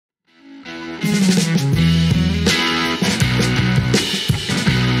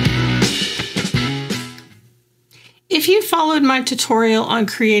If you followed my tutorial on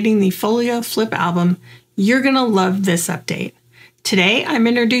creating the Folio flip album, you're going to love this update. Today, I'm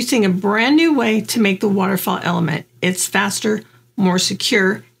introducing a brand new way to make the waterfall element. It's faster, more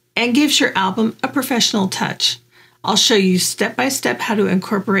secure, and gives your album a professional touch. I'll show you step by step how to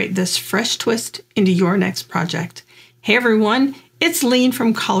incorporate this fresh twist into your next project. Hey everyone, it's Lean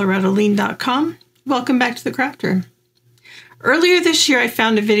from ColoradoLean.com. Welcome back to the craft room. Earlier this year, I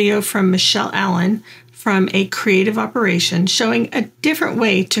found a video from Michelle Allen from a creative operation showing a different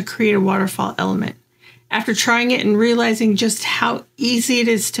way to create a waterfall element. After trying it and realizing just how easy it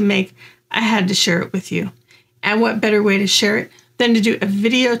is to make, I had to share it with you. And what better way to share it than to do a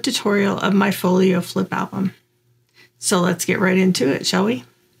video tutorial of my Folio flip album. So let's get right into it, shall we?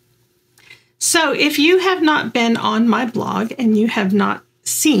 So if you have not been on my blog and you have not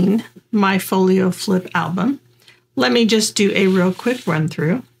seen my Folio flip album, let me just do a real quick run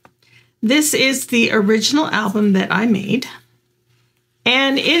through. This is the original album that I made,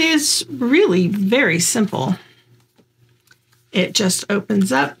 and it is really very simple. It just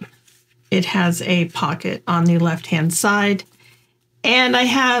opens up. It has a pocket on the left-hand side, and I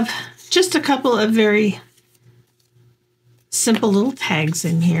have just a couple of very simple little tags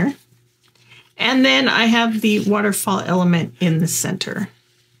in here. And then I have the waterfall element in the center.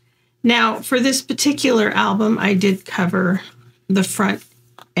 Now, for this particular album, I did cover the front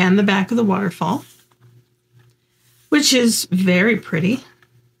and the back of the waterfall, which is very pretty.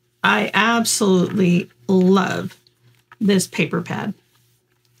 I absolutely love this paper pad.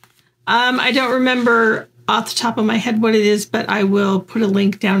 I don't remember off the top of my head what it is, but I will put a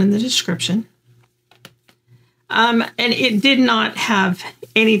link down in the description. And it did not have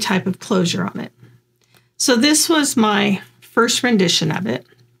any type of closure on it. So this was my first rendition of it.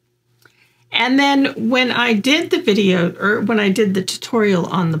 And then when I did the video, or when I did the tutorial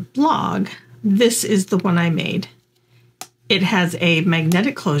on the blog, this is the one I made. It has a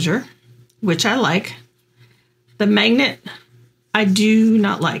magnetic closure, which I like. The magnet, I do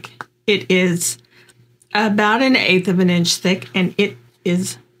not like. It is about 1/8 of an inch thick, and it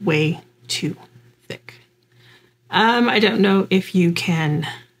is way too thick. I don't know if you can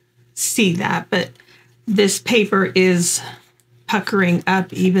see that, but this paper is puckering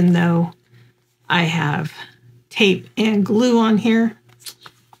up even though I have tape and glue on here.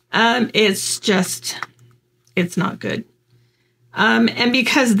 It's not good. And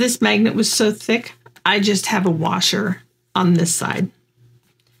because this magnet was so thick, I just have a washer on this side.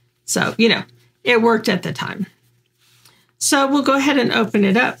 So, you know, it worked at the time. So we'll go ahead and open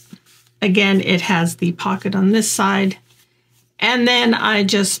it up. Again, it has the pocket on this side. And then I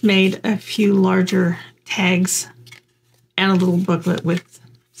just made a few larger tags and a little booklet with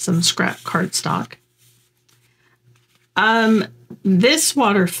some scrap cardstock. This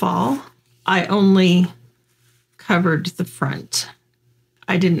waterfall, I only covered the front.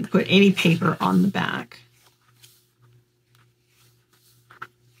 I didn't put any paper on the back.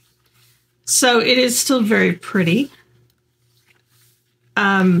 So it is still very pretty.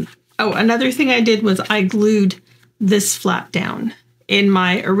 Oh, another thing I did was I glued this flap down. In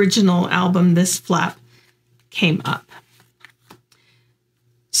my original album, this flap came up.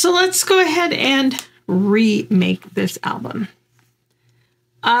 So let's go ahead and remake this album.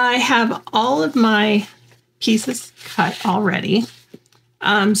 I have all of my pieces cut already,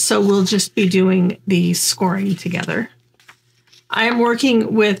 so we'll just be doing the scoring together. I am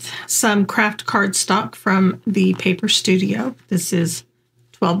working with some craft cardstock from the Paper Studio. This is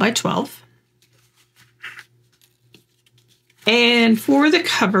 12 by 12. And for the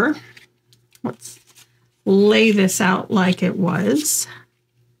cover, let's lay this out like it was.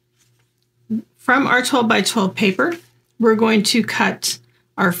 From our 12 by 12 paper, we're going to cut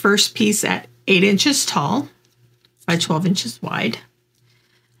our first piece at 8 inches tall by 12 inches wide.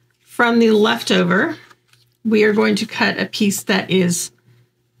 From the leftover, we are going to cut a piece that is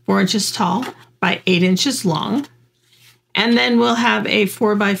 4 inches tall by 8 inches long. And then we'll have a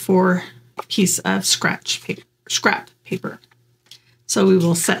 4 by 4 piece of scrap paper. So we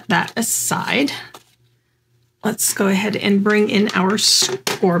will set that aside. Let's go ahead and bring in our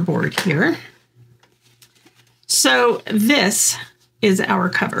scoreboard here. So this is our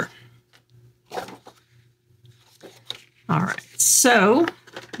cover. All right, so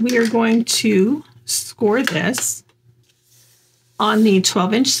we are going to score this on the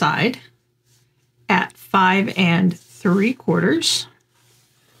 12-inch side at 5 3/4.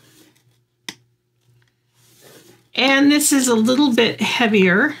 And this is a little bit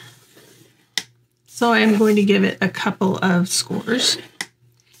heavier, so I'm going to give it a couple of scores.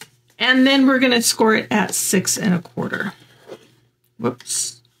 And then we're going to score it at 6 1/4.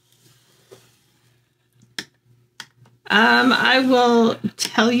 Whoops. I will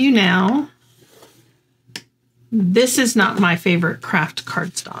tell you now, this is not my favorite craft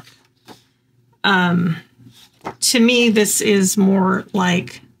cardstock. To me, this is more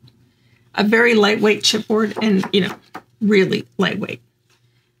like a very lightweight chipboard and, you know, really lightweight.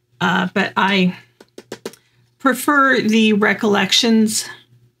 But I prefer the Recollections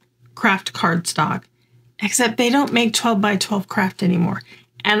craft cardstock, except they don't make 12 by 12 craft anymore,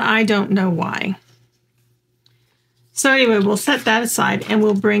 and I don't know why. So anyway, we'll set that aside and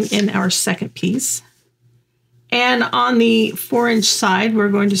we'll bring in our second piece. And on the 4-inch side, we're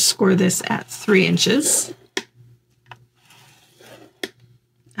going to score this at 3 inches.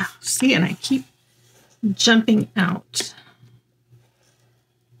 Oh, see, and I keep jumping out.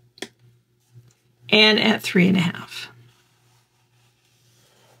 And at 3 1/2.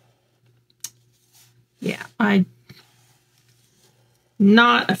 Yeah, I'm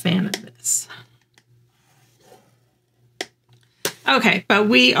not a fan of this. Okay, but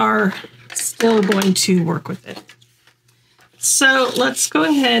we are still going to work with it. So let's go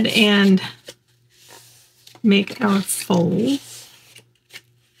ahead and make our fold.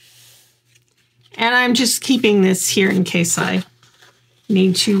 And I'm just keeping this here in case I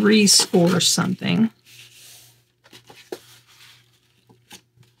need to rescore something.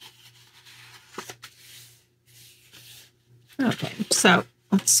 Okay, so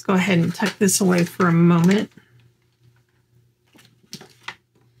let's go ahead and tuck this away for a moment.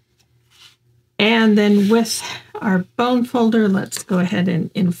 And then with our bone folder, let's go ahead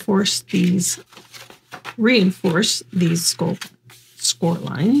and reinforce these score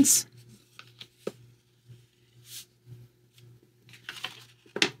lines.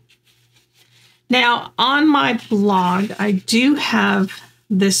 Now, on my blog, I do have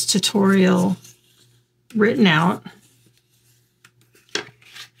this tutorial written out.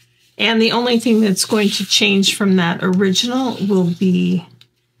 And the only thing that's going to change from that original will be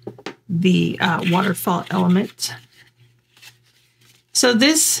the waterfall element. So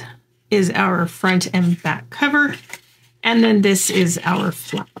this is our front and back cover, and then this is our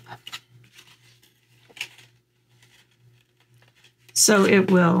flap. So it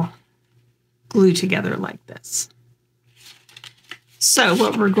will glue together like this. So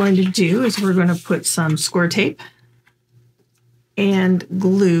what we're going to do is we're going to put some Scor-tape and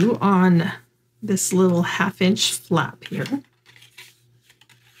glue on this little 1/2-inch flap here.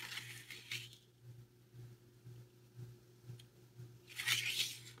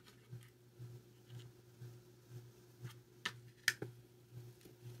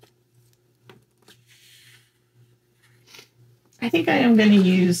 I think I am going to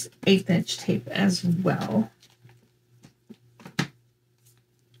use 1/8-inch tape as well.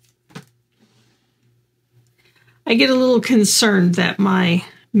 I get a little concerned that my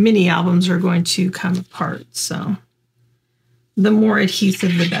mini albums are going to come apart, so the more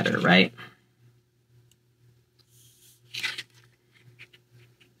adhesive, the better, right?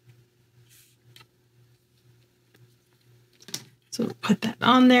 So we'll put that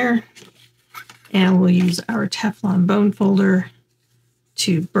on there, and we'll use our Teflon bone folder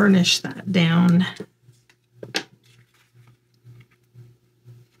to burnish that down.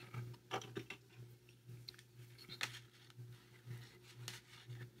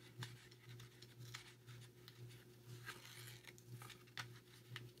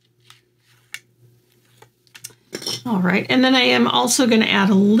 All right, and then I am also going to add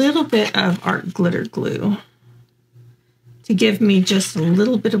a little bit of art glitter glue to give me just a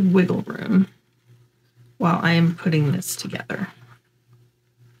little bit of wiggle room while I am putting this together.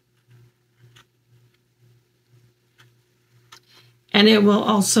 And it will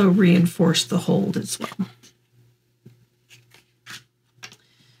also reinforce the hold as well.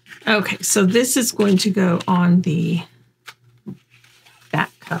 Okay, so this is going to go on the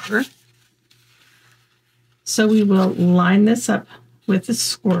back cover. So we will line this up with the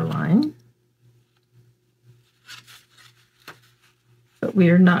score line. But we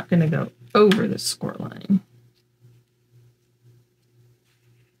are not going to go over the score line.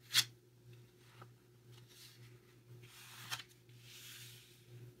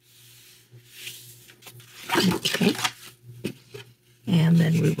 Okay. And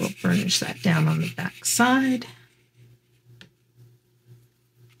then we will burnish that down on the back side.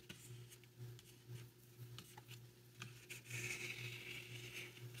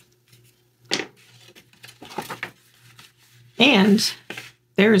 And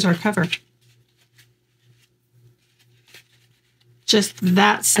there is our cover. Just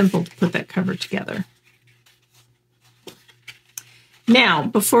that simple to put that cover together. Now,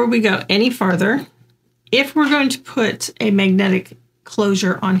 before we go any farther, if we're going to put a magnetic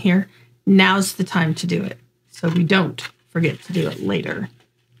closure on here, now's the time to do it, so we don't forget to do it later.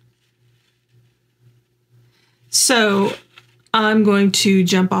 So I'm going to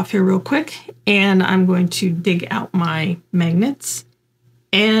jump off here real quick, and I'm going to dig out my magnets,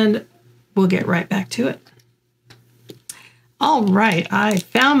 and we'll get right back to it. All right, I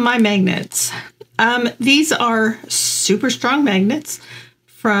found my magnets. These are super strong magnets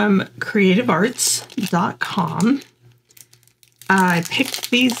from creativearts.com. I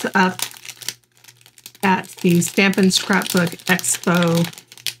picked these up at the Stampin' Scrapbook Expo,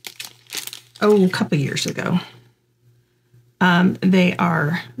 a couple years ago. They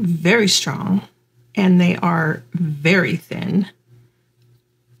are very strong and they are very thin.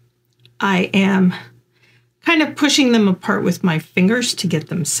 I am kind of pushing them apart with my fingers to get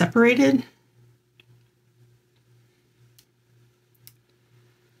them separated.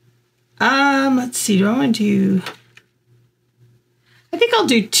 Let's see, do I want to do, I think I'll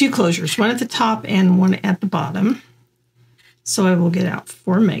do two closures, one at the top and one at the bottom. So I will get out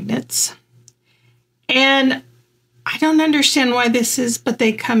 4 magnets. And I don't understand why this is, but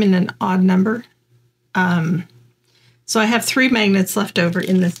they come in an odd number. So I have 3 magnets left over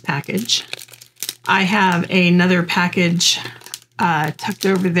in this package. I have another package tucked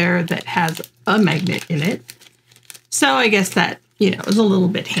over there that has a magnet in it. So I guess that, is a little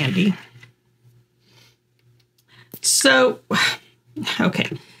bit handy. So,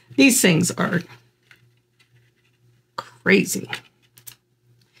 okay, these things are crazy.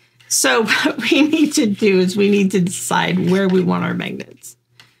 So what we need to do is we need to decide where we want our magnets.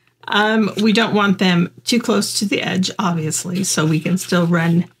 We don't want them too close to the edge, obviously, so we can still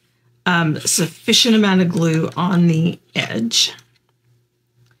run sufficient amount of glue on the edge.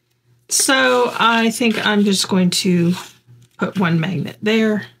 So I think I'm just going to put 1 magnet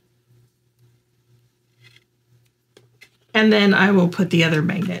there. And then I will put the other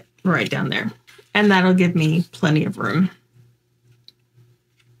magnet right down there. And that'll give me plenty of room.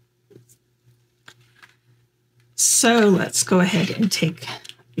 So let's go ahead and take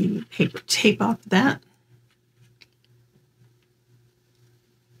the paper tape off of that.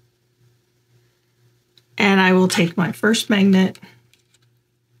 And I will take my first magnet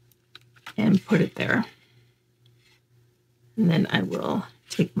and put it there. And then I will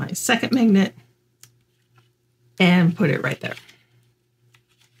take my second magnet and put it right there.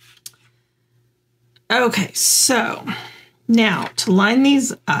 Okay, so now to line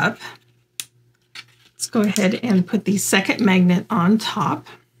these up, let's go ahead and put the second magnet on top.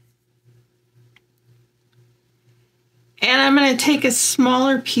 And I'm going to take a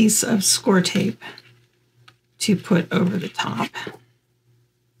smaller piece of Scor-tape to put over the top.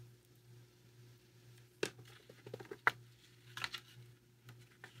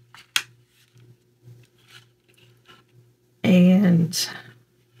 And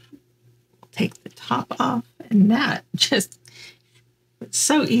take the top off, and that just, it's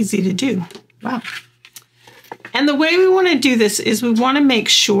so easy to do. Wow. And the way we want to do this is we want to make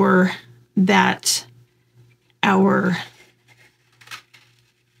sure that our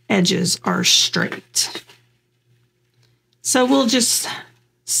edges are straight. So we'll just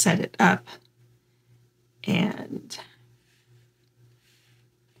set it up and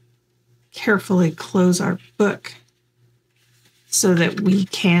carefully close our book so that we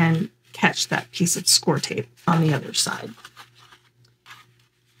can catch that piece of Scor-tape on the other side.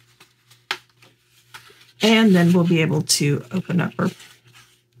 And then we'll be able to open up our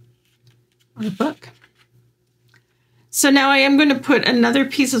book. So now I am going to put another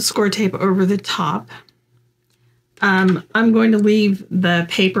piece of Scor-tape over the top. I'm going to leave the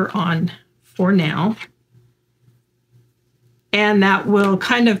paper on for now. And that will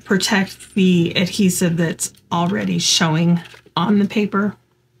kind of protect the adhesive that's already showing on the paper.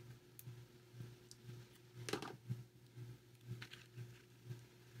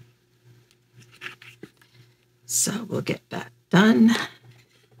 So we'll get that done.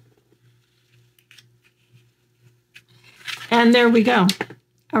 And there we go.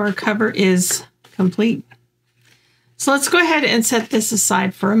 Our cover is complete. So let's go ahead and set this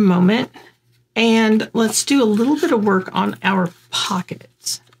aside for a moment. And let's do a little bit of work on our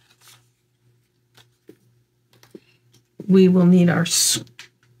pockets. We will need our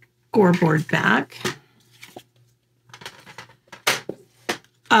scoreboard back.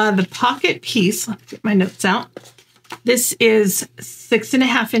 The pocket piece, let's get my notes out. This is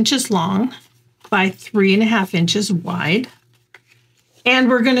 6.5 inches long by 3.5 inches wide. And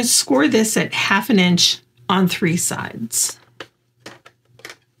we're going to score this at 1/2 inch on 3 sides.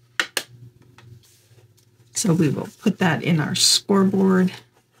 So we will put that in our scoreboard.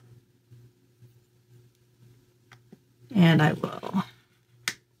 And I will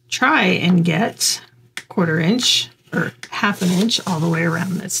try and get 1/4 inch or 1/2 inch all the way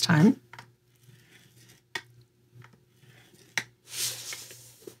around this time.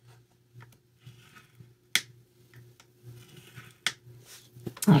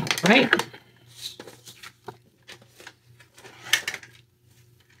 All right.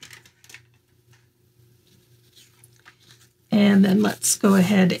 And then let's go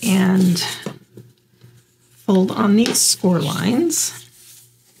ahead and fold on these score lines.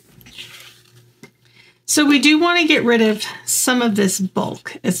 So we do want to get rid of some of this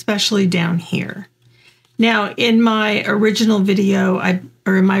bulk, especially down here. Now, in my original video,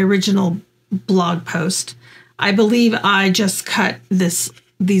 or in my original blog post, I believe I just cut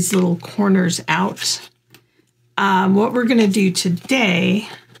these little corners out. What we're going to do today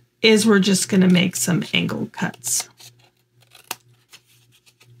is we're just going to make some angle cuts.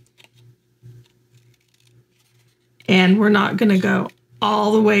 And we're not going to go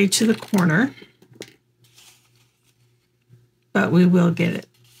all the way to the corner, but we will get it,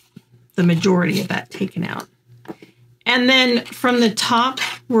 the majority of that taken out. And then from the top,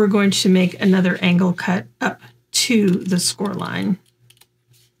 we're going to make another angle cut up to the score line.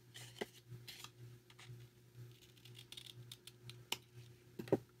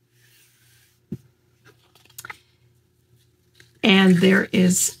 And there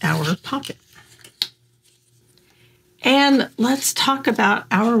is our pocket. And let's talk about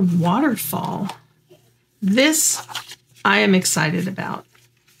our waterfall. This I am excited about.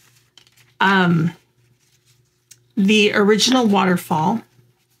 The original waterfall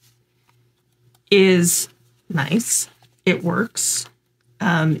is nice. It works.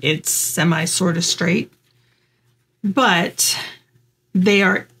 It's semi sort of straight, but they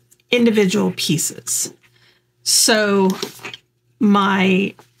are individual pieces. So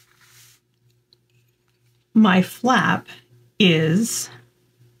my flap is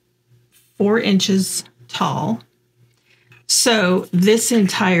 4 inches tall. So this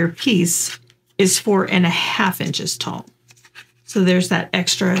entire piece is 4.5 inches tall. So there's that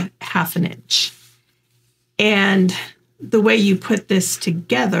extra 1/2 inch. And the way you put this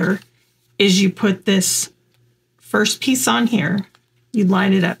together is you put this first piece on here, you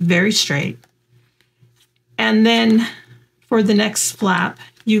line it up very straight. And then for the next flap,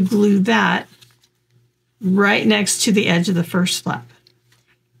 you glue that right next to the edge of the first flap.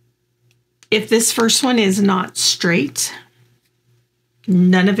 If this first one is not straight,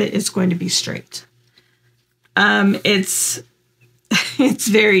 none of it is going to be straight. It's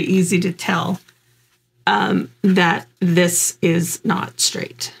very easy to tell that this is not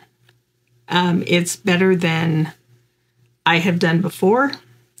straight. It's better than I have done before.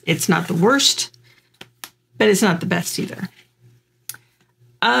 It's not the worst, but it's not the best either.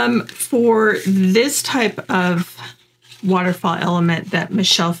 For this type of waterfall element that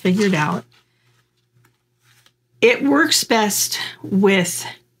Michelle figured out, it works best with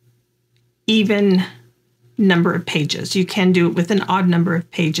even number of pages. You can do it with an odd number of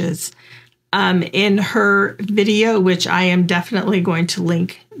pages. In her video, which I am definitely going to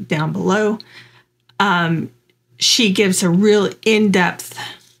link down below, she gives a real in-depth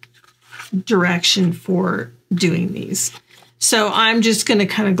direction for doing these. So I'm just going to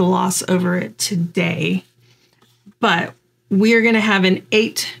kind of gloss over it today. But we're going to have an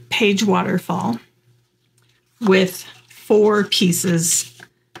 8-page waterfall with 4 pieces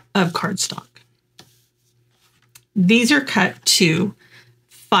of cardstock. These are cut to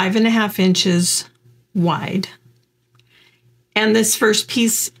 5.5 inches wide. And this first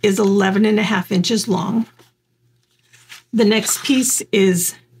piece is 11.5 inches long. The next piece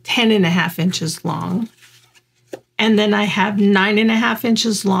is 10.5 inches long. And then I have 9.5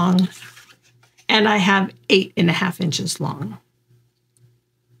 inches long, and I have 8.5 inches long.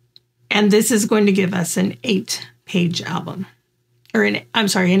 And this is going to give us an 8-page album, or an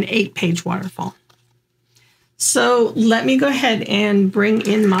 8-page waterfall. So let me go ahead and bring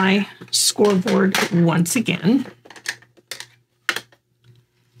in my scoreboard once again.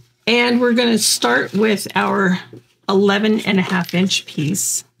 And we're going to start with our 11.5 inch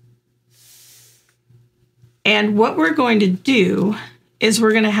piece. And what we're going to do is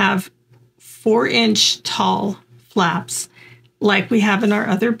we're going to have 4-inch tall flaps like we have in our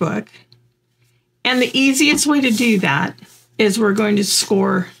other book. And the easiest way to do that is we're going to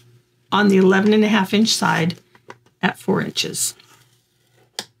score on the 11.5 inch side at 4 inches.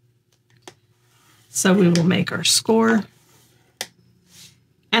 So we will make our score.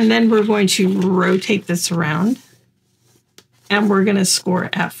 And then we're going to rotate this around, and we're going to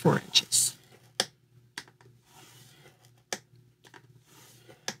score at 4 inches.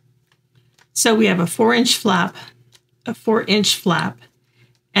 So we have a 4-inch flap, a 4-inch flap,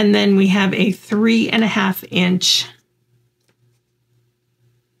 and then we have a 3.5-inch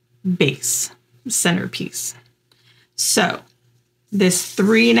base centerpiece. So this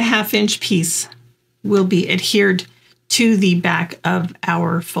 3.5-inch piece will be adhered to the back of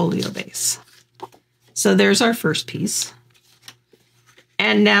our folio base. So there's our first piece.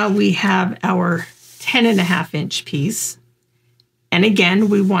 And now we have our 10.5-inch piece. And again,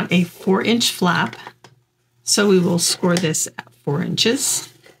 we want a 4-inch flap. So we will score this at 4 inches.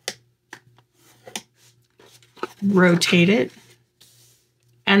 Rotate it.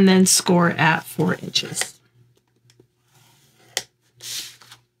 And then score at 4 inches.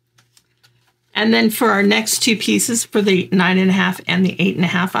 And then for our next two pieces, for the 9.5 and the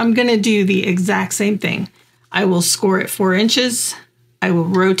 8.5, I'm going to do the exact same thing. I will score at 4 inches. I will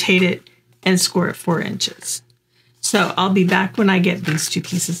rotate it and score at 4 inches. So I'll be back when I get these two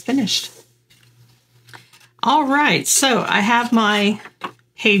pieces finished. All right, so I have my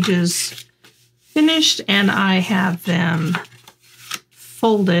pages finished and I have them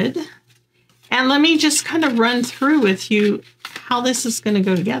folded. And let me just kind of run through with you how this is going to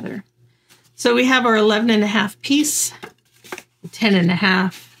go together. So we have our 11.5 piece, the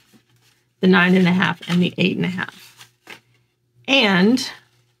 10.5, the 9.5, and the 8.5. And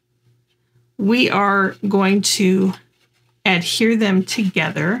we are going to adhere them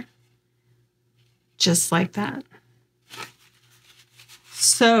together just like that.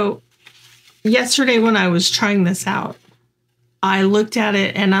 So yesterday when I was trying this out, I looked at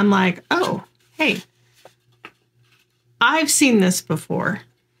it and I'm like, oh, hey, I've seen this before.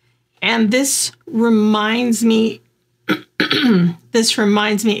 And this reminds me,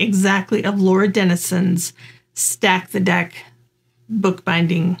 exactly of Laura Dennison's Stack the Deck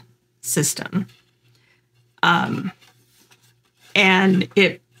bookbinding system. And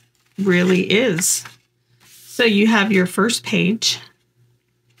it really is. So you have your first page.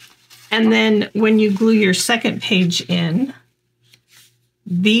 And then when you glue your second page in,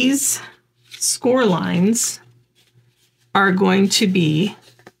 these score lines are going to be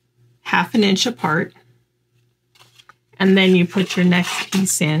 1/2 inch apart, and then you put your next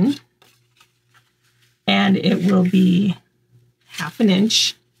piece in and it will be 1/2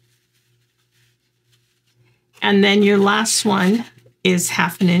 inch, and then your last one is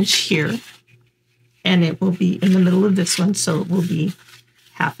 1/2 inch here and it will be in the middle of this one, so it will be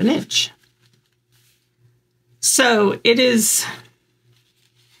 1/2 inch. So it is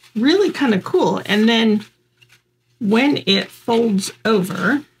really kind of cool. And then when it folds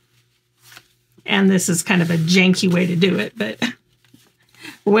over, and this is kind of a janky way to do it, but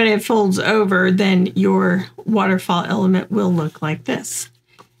when it folds over, then your waterfall element will look like this.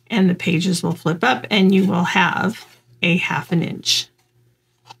 And the pages will flip up and you will have a 1/2 inch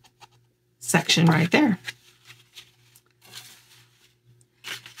section right there.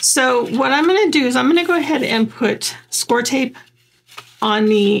 So what I'm going to do is I'm going to go ahead and put Scor-tape on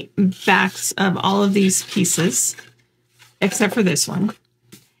the backs of all of these pieces, except for this one.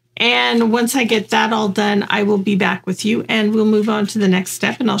 And once I get that all done, I will be back with you and we'll move on to the next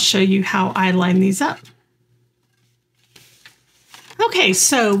step and I'll show you how I line these up. Okay,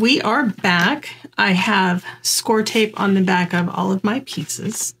 so we are back. I have Scor-tape on the back of all of my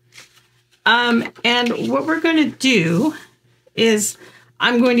pieces. And what we're going to do is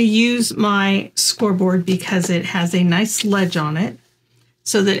I'm going to use my scoreboard because it has a nice ledge on it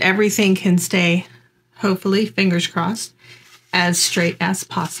so that everything can stay, hopefully, fingers crossed, as straight as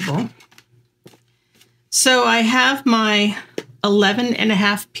possible. So I have my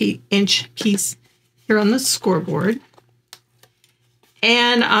 11.5 inch piece here on the scoreboard.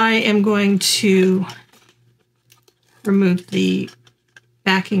 And I am going to remove the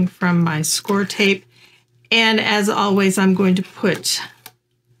backing from my Scor-tape. And as always, I'm going to put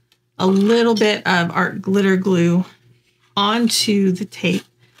a little bit of art glitter glue onto the tape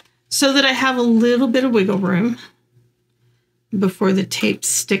so that I have a little bit of wiggle room before the tape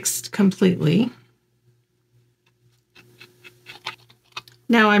sticks completely.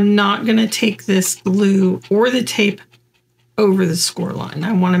 Now I'm not going to take this glue or the tape over the score line.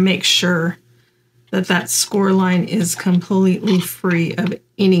 I want to make sure that that score line is completely free of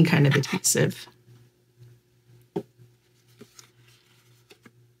any kind of adhesive.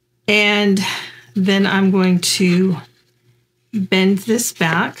 And then I'm going to bend this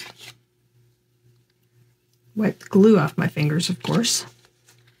back. Wipe the glue off my fingers, of course.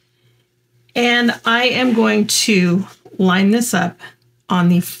 And I am going to line this up on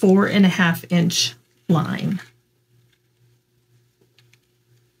the 4.5 inch line.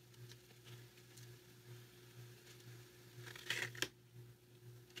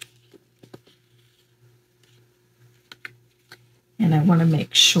 And I want to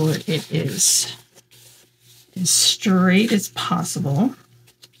make sure it is as straight as possible.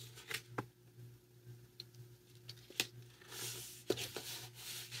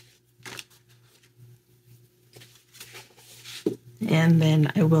 And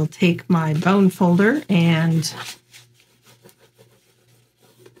then I will take my bone folder and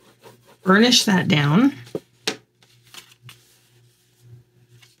burnish that down.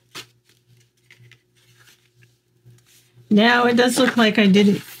 Now it does look like I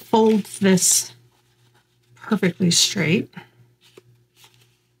didn't fold this perfectly straight.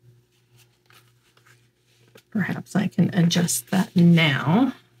 Perhaps I can adjust that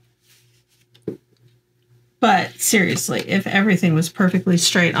now. But seriously, if everything was perfectly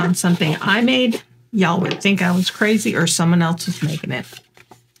straight on something I made, y'all would think I was crazy or someone else was making it.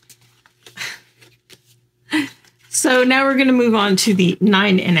 So now we're going to move on to the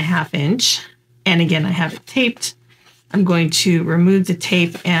 9.5 inch. And again, I have it taped. I'm going to remove the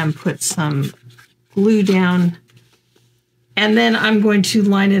tape and put some glue down. And then I'm going to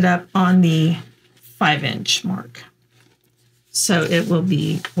line it up on the 5-inch mark. So it will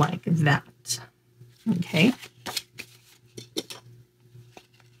be like that. Okay.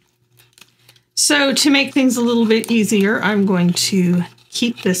 So to make things a little bit easier, I'm going to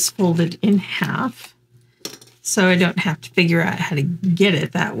keep this folded in half so I don't have to figure out how to get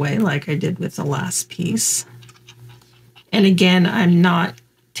it that way like I did with the last piece. And again, I'm not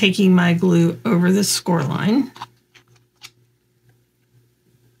taking my glue over the score line.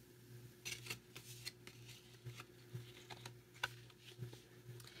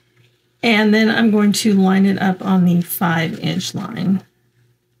 And then I'm going to line it up on the 5-inch line.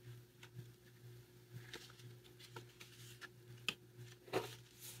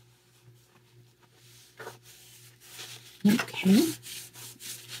 Okay.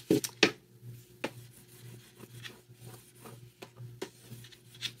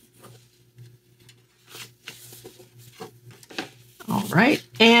 All right,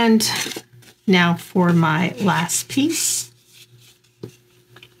 and now for my last piece.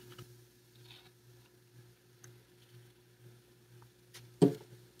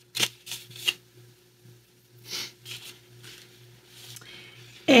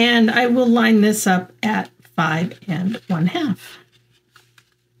 And I will line this up at 5 1/2.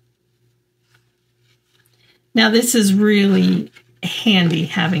 Now this is really handy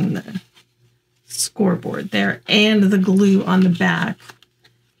having the scoreboard there and the glue on the back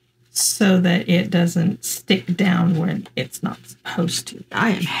so that it doesn't stick down when it's not supposed to.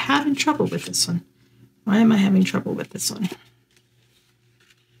 I am having trouble with this one. Why am I having trouble with this one?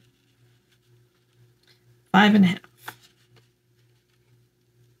 5 1/2.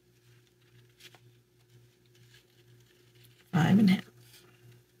 Five and a half.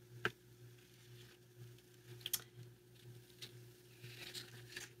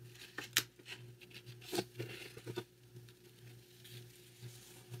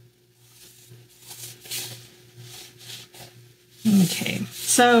 Okay,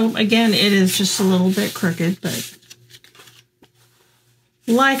 so again, it is just a little bit crooked, but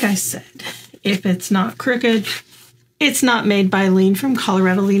like I said, if it's not crooked, it's not made by Lean from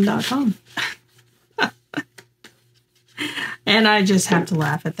ColoradoLean.com. And I just have to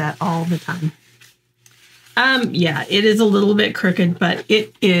laugh at that all the time. Yeah, it is a little bit crooked, but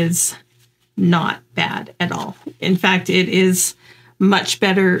it is not bad at all. In fact, it is much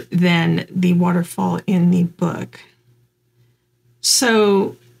better than the waterfall in the book.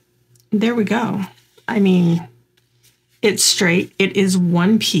 So there we go. I mean, it's straight. It is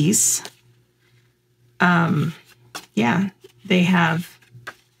one piece. Yeah, they have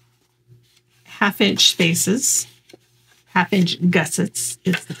 1/2-inch spaces. 1/2-inch gussets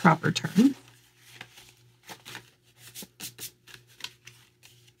is the proper term.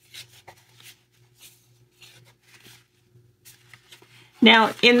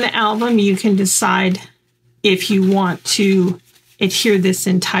 Now, in the album, you can decide if you want to adhere this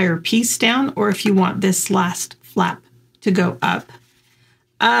entire piece down or if you want this last flap to go up.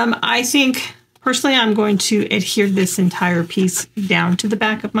 I think, personally, I'm going to adhere this entire piece down to the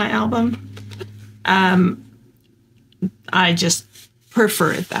back of my album. I just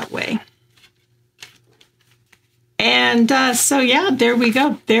prefer it that way. And so, yeah, there we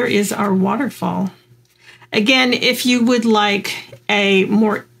go. There is our waterfall. Again, if you would like a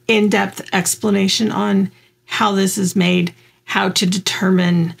more in-depth explanation on how this is made, how to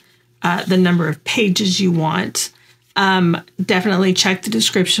determine the number of pages you want, definitely check the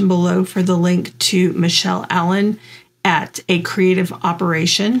description below for the link to Michelle Allen at A Creative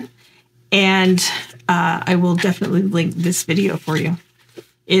Operation. And I will definitely link this video for you.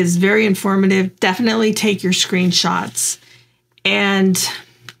 It is very informative. Definitely take your screenshots and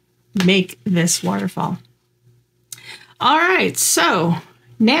make this waterfall. All right, so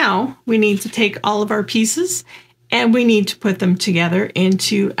now we need to take all of our pieces and we need to put them together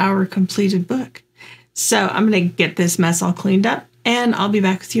into our completed book. So I'm going to get this mess all cleaned up and I'll be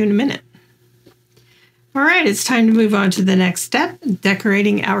back with you in a minute. All right, it's time to move on to the next step,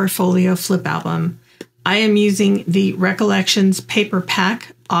 decorating our folio flip album. I am using the Recollections Paper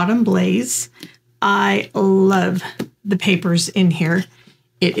Pack Autumn Blaze. I love the papers in here.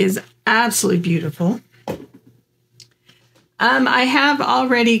 It is absolutely beautiful. I have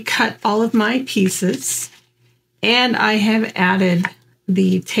already cut all of my pieces and I have added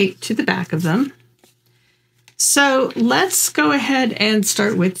the tape to the back of them. So let's go ahead and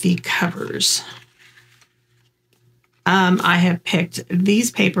start with the covers. I have picked this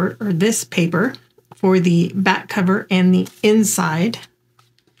paper for the back cover and the inside.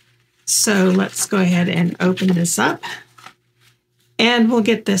 So let's go ahead and open this up and we'll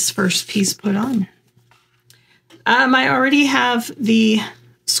get this first piece put on. I already have the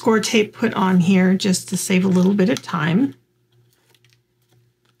Scor-tape put on here just to save a little bit of time.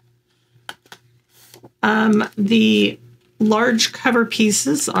 The large cover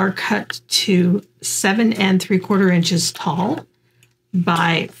pieces are cut to 7 3/4 inches tall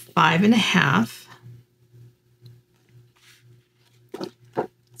by 5 1/2.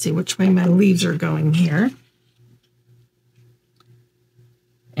 Let's see which way my leaves are going here.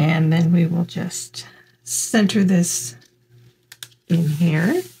 And then we will just center this in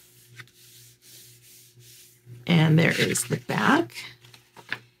here. And there is the back.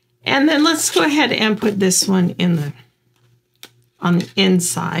 And then let's go ahead and put this one on the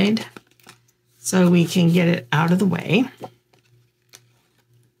inside so we can get it out of the way.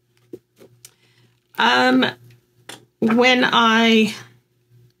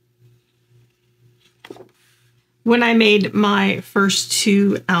 When I made my first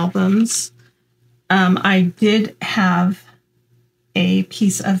 2 albums, I did have a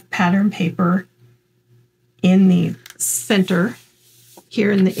piece of pattern paper in the center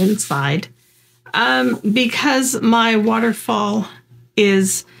here in the inside. Because my waterfall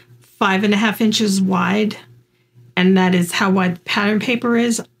is 5 1/2 inches wide, and that is how wide the pattern paper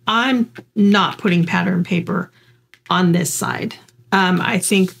is, I'm not putting pattern paper on this side. I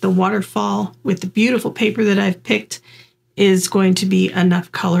think the waterfall with the beautiful paper that I've picked is going to be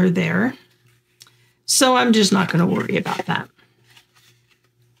enough color there. So I'm just not going to worry about that.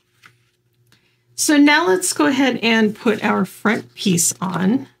 So now let's go ahead and put our front piece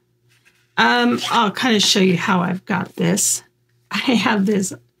on. I'll kind of show you how I've got this. I have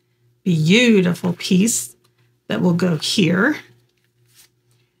this beautiful piece that will go here.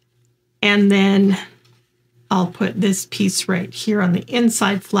 And then I'll put this piece right here on the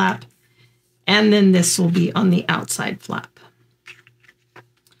inside flap. And then this will be on the outside flap.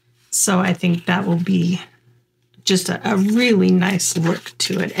 So I think that will be just a really nice look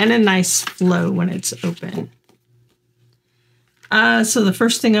to it and a nice flow when it's open. So the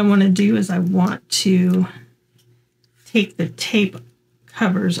first thing I want to do is I want to take the tape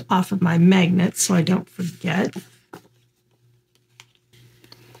covers off of my magnet so I don't forget.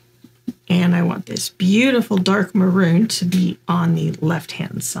 And I want this beautiful dark maroon to be on the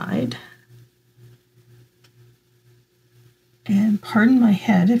left-hand side. And pardon my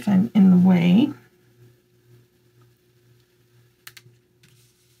head if I'm in the way.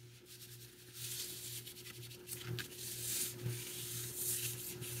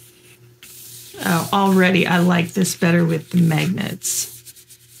 Oh, already I like this better with the magnets.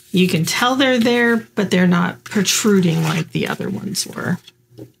 You can tell they're there, but they're not protruding like the other ones were.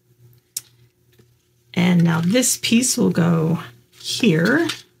 And now this piece will go here.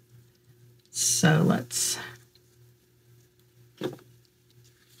 So let's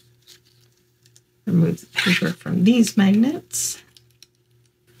remove the paper from these magnets.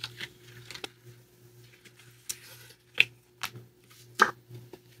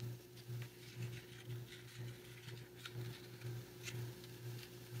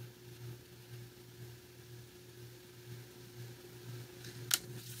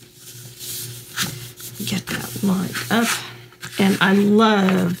 Get that lined up. And I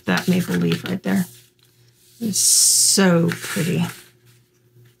love that maple leaf right there. It's so pretty.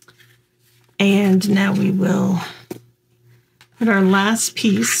 And now we will put our last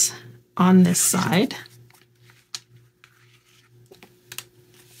piece on this side.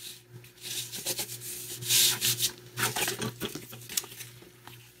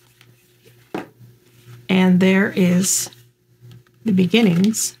 And there is the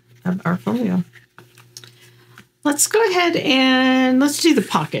beginnings of our folio. Let's go ahead and let's do the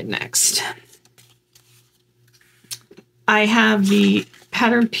pocket next. I have the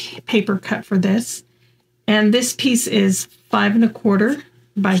pattern paper cut for this, and this piece is 5 1/4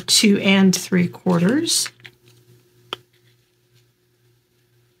 by 2 3/4.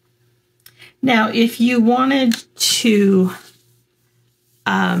 Now, if you wanted to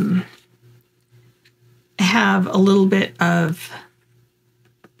have a little bit of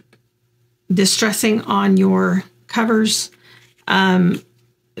distressing on your covers,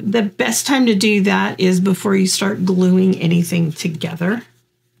 the best time to do that is before you start gluing anything together.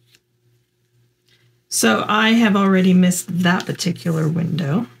 So I have already missed that particular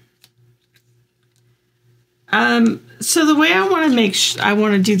window. So the way I want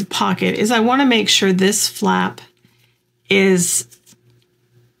to do the pocket is I want to make sure this flap is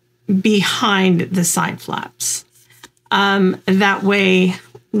behind the side flaps. That way,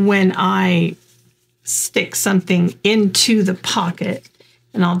 when I stick something into the pocket,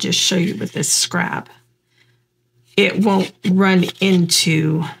 and I'll just show you with this scrap, it won't run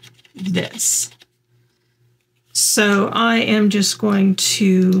into this. So I am just going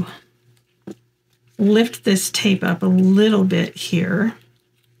to lift this tape up a little bit here.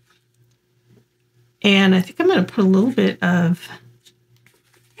 And I think I'm going to put a little bit of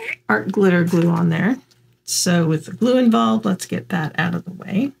art glitter glue on there. So with the glue involved, let's get that out of the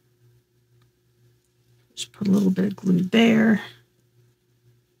way. Just put a little bit of glue there.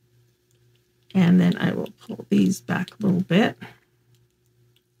 And then I will pull these back a little bit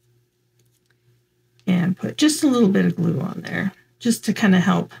and put just a little bit of glue on there just to kind of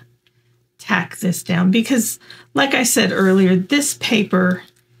help tack this down, because like I said earlier, this paper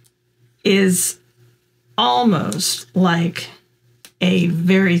is almost like a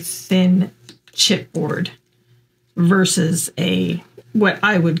very thin chipboard versus what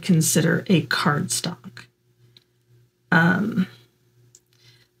I would consider a cardstock.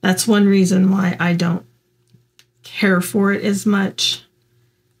 That's one reason why I don't care for it as much.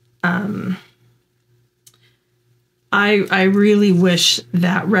 I really wish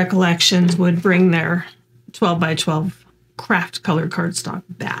that Recollections would bring their 12 by 12 craft color cardstock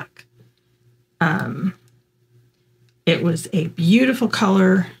back. It was a beautiful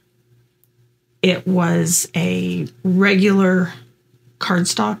color. It was a regular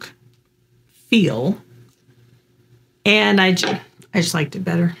cardstock feel. And I just liked it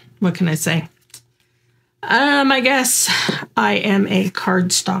better. What can I say? I guess I am a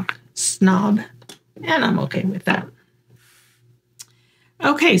cardstock snob, and I'm okay with that.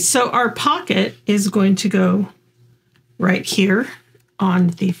 Okay, so our pocket is going to go right here on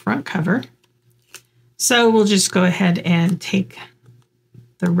the front cover. So we'll just go ahead and take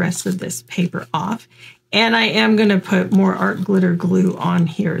the rest of this paper off. And I am going to put more art glitter glue on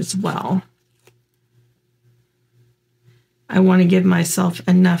here as well. I want to give myself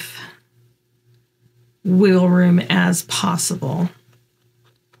enough wiggle room as possible.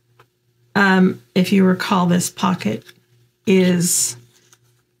 If you recall, this pocket is,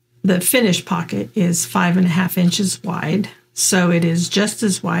 the finished pocket is 5 1/2 inches wide. So it is just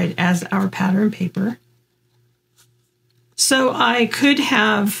as wide as our pattern paper. So I could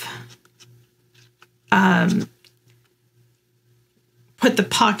have put the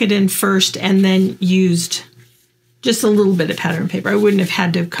pocket in first and then used just a little bit of pattern paper. I wouldn't have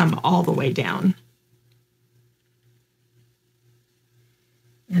had to come all the way down.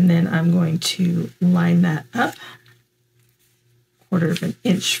 And then I'm going to line that up 1/4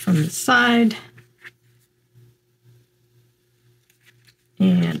 inch from the side.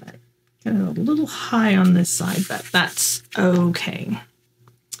 And I got it a little high on this side, but that's okay.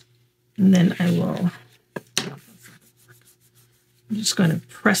 And then I'm just going to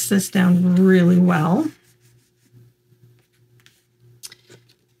press this down really well.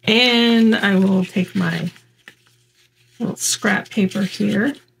 And I will take my little scrap paper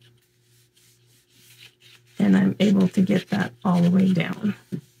here, and I'm able to get that all the way down.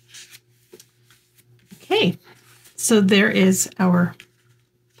 Okay, so there is our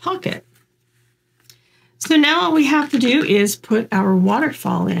pocket. So now all we have to do is put our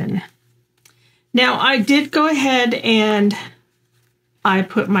waterfall in. Now I did go ahead and I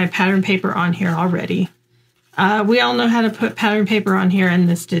put my pattern paper on here already. We all know how to put pattern paper on here, and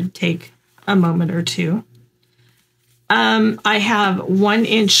this did take a moment or two. I have 1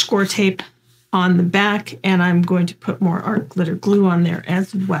 inch Scor-tape on the back, and I'm going to put more art glitter glue on there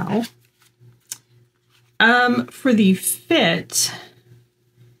as well. For the fit,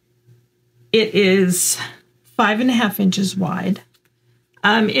 it is 5 1/2 inches wide.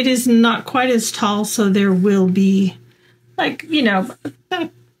 It is not quite as tall, so there will be like, about a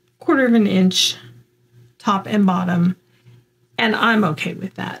 1/4 inch top and bottom, and I'm okay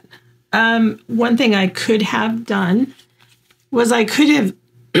with that. One thing I could have done was I could have,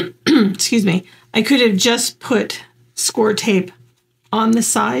 excuse me, I could have just put Scor-tape on the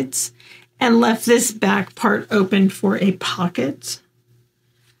sides and left this back part open for a pocket.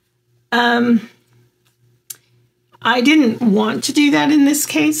 I didn't want to do that in this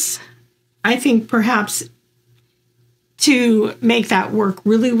case. I think perhaps to make that work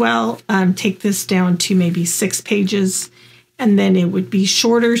really well, take this down to maybe 6 pages, and then it would be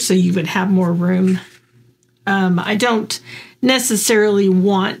shorter so you would have more room. I don't necessarily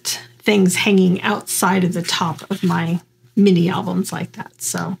want things hanging outside of the top of my mini albums like that.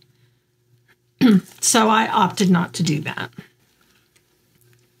 So, so I opted not to do that.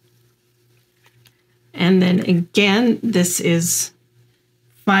 And then again, this is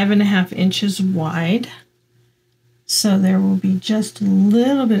 5.5 inches wide. So there will be just a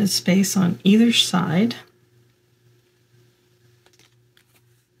little bit of space on either side.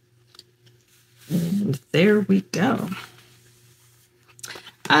 And there we go.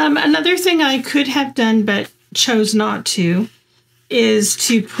 Another thing I could have done but chose not to is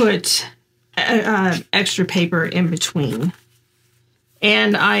to put extra paper in between.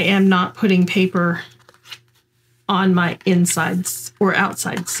 And I am not putting paper on my insides or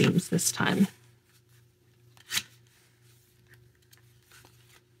outside seams this time.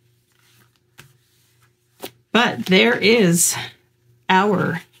 But there is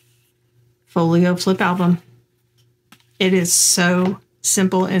our Folio flip album. It is so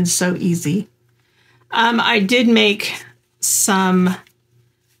simple and so easy. I did make some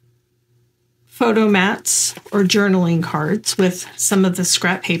photo mats or journaling cards with some of the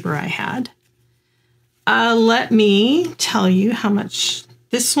scrap paper I had. Let me tell you how much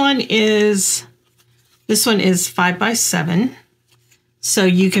this one is. This one is 5x7, so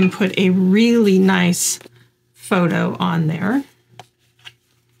you can put a really nice photo on there.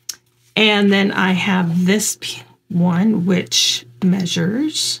 And then I have this one, which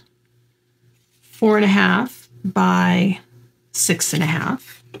measures 4.5 by 6.5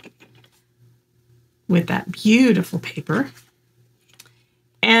 with that beautiful paper.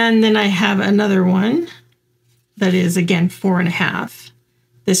 And then I have another one that is, again, 4.5.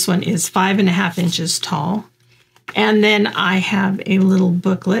 This one is 5.5 inches tall. And then I have a little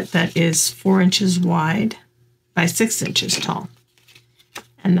booklet that is 4 inches wide by 6 inches tall.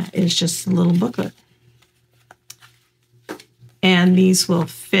 And that is just a little booklet. And these will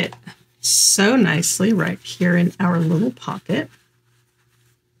fit so nicely right here in our little pocket.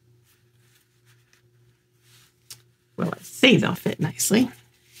 Well, I say they'll fit nicely.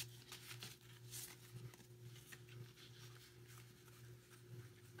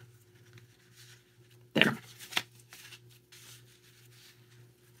 There.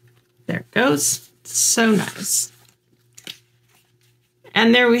 There it goes. So nice.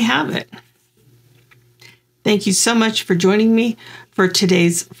 And there we have it. Thank you so much for joining me for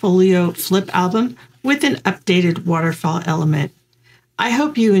today's Folio flip album with an updated waterfall element. I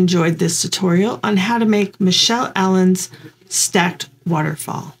hope you enjoyed this tutorial on how to make Michelle Allen's stacked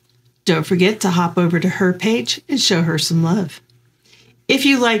waterfall. Don't forget to hop over to her page and show her some love. If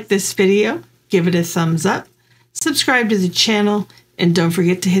you like this video, give it a thumbs up, subscribe to the channel, and don't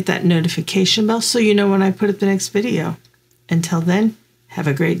forget to hit that notification bell so you know when I put up the next video. Until then, have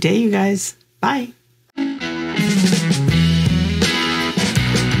a great day, you guys. Bye.